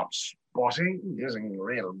 It's not spotting using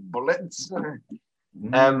real bullets.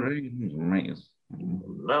 No,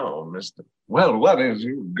 mister. Well, what is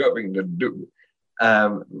you going to do?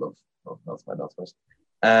 Love North by Northwest.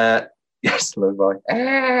 Yes, love boy.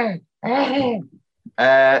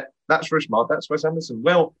 That's Rushmore. That's Wes Anderson.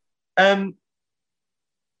 Well,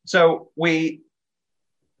 so we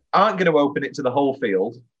aren't going to open it to the whole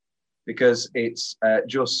field because it's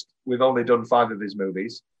we've only done 5 of his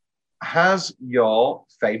movies. Has your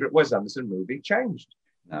favourite Wes Anderson movie changed?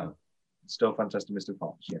 No. Still Fantastic Mr.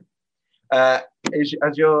 Fox, yeah.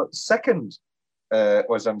 Has your second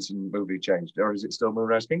Wes Anderson movie changed, or is it still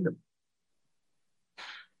Moonrise Kingdom?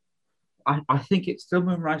 I think it's still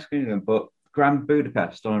Moonrise Kingdom, but Grand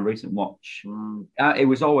Budapest on a recent watch, it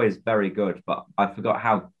was always very good, but I forgot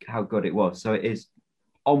how good it was. So it is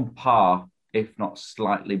on par, if not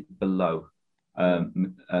slightly below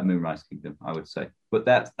Moonrise Kingdom, I would say. But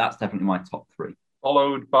that's definitely my top 3.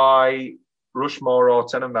 Followed by Rushmore or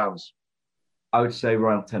Tenenbaums? I would say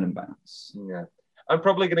Royal Tenenbaums. Yeah. I'm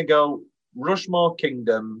probably going to go Rushmore,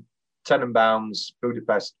 Kingdom, Tenenbaums,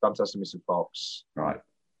 Budapest, Fantastic Mr. Fox. Right.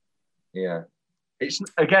 Yeah. It's,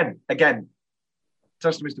 again, Fantastic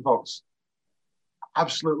Mr. Fox.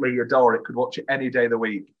 Absolutely adore it. Could watch it any day of the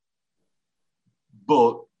week.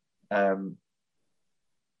 But there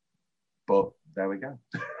we go.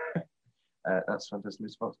 That's Fantastic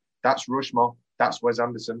Mr. Fox. That's Rushmore. That's Wes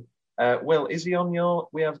Anderson. Will, is he on your?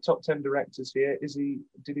 We have top 10 directors here.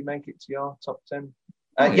 Did he make it to your top 10?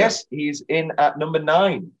 Yeah. Yes, he's in at number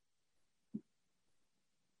 9.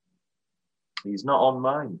 He's not on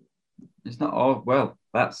mine. It's not. Oh well,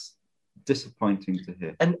 that's disappointing to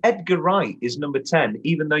hear. And Edgar Wright is number 10,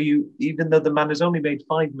 even though the man has only made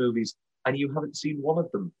 5 movies and you haven't seen one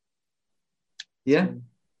of them. Yeah,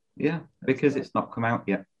 because it's not come out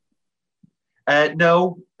yet.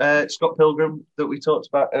 No, Scott Pilgrim that we talked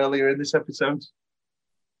about earlier in this episode.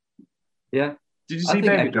 Yeah. Did you see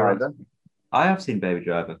Baby Driver? I have seen Baby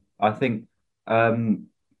Driver. I think you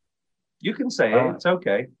can say it. It's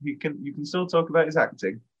okay. You can still talk about his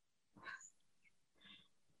acting.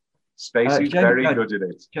 Spacey's very good at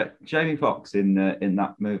it. Jamie Foxx in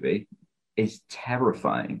that movie is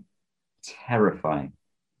terrifying. Terrifying.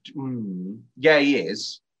 Yeah, he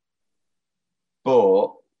is.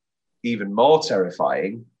 But even more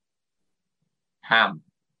terrifying, Ham.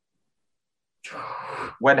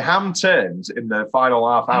 When Ham turns in the final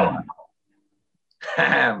half hour,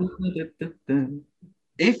 Ham.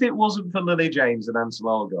 If it wasn't for Lily James and Ansel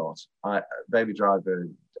Elgort, Baby Driver,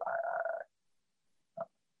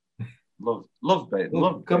 love Baby.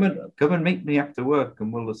 Come and meet me after work,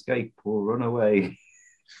 and we'll escape or run away.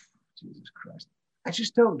 Jesus Christ! I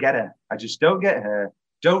just don't get her. I just don't get her.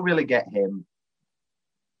 Don't really get him.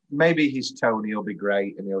 Maybe his Tony will be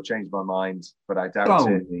great and he'll change my mind, but I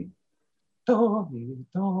doubt it. Tony,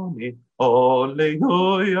 only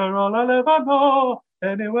you, you're all I'll ever know.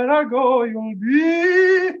 Anywhere I go, you'll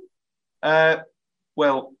be.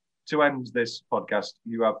 Well, to end this podcast,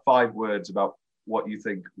 you have 5 words about what you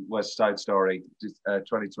think West Side Story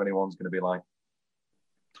 2021 is going to be like.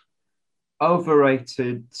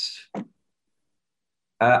 Overrated.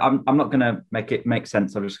 I'm not going to make it make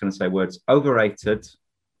sense. I'm just going to say words. Overrated.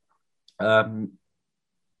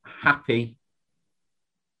 Happy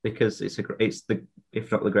because it's the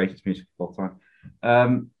if not the greatest music of all time.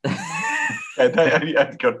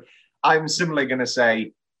 Good. I'm similarly going to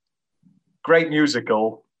say great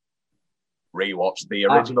musical. Rewatch the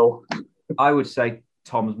original. I would say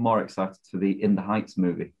Tom's more excited for the In the Heights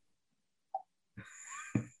movie.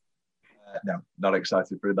 No, not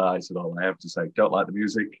excited for the Heights at all. I have to say, don't like the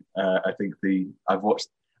music. I think I watched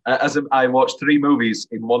 3 movies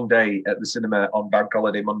in one day at the cinema on Bank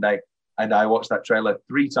Holiday Monday, and I watched that trailer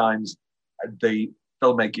 3 times. The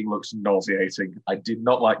filmmaking looks nauseating. I did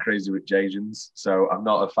not like Crazy Rich Asians, so I'm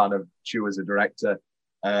not a fan of Chu as a director.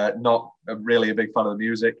 Not really a big fan of the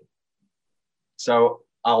music. So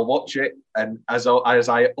I'll watch it, and as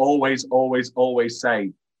I always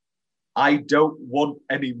say, I don't want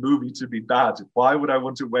any movie to be bad. Why would I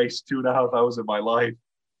want to waste 2.5 hours of my life?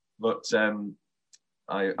 But I'm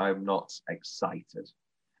not excited.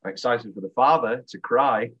 I'm excited for the father to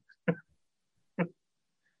cry. To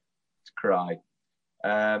cry.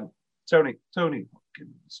 Tony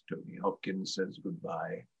Hopkins says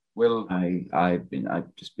goodbye. I've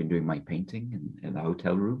just been doing my painting in the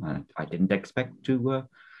hotel room, and I didn't expect to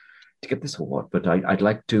get this award, but I'd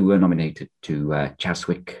like to nominate it to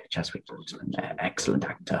Chaswick. Chaswick was an excellent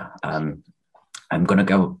actor. I'm gonna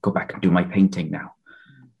go back and do my painting now.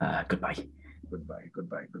 Goodbye. Goodbye.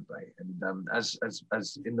 And as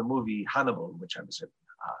in the movie Hannibal, which I was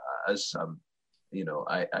I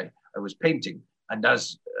was painting, and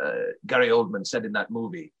as Gary Oldman said in that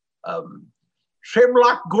movie, seemed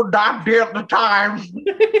like good idea at the time.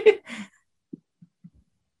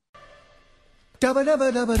 Da ba da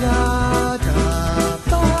ba da ba da da.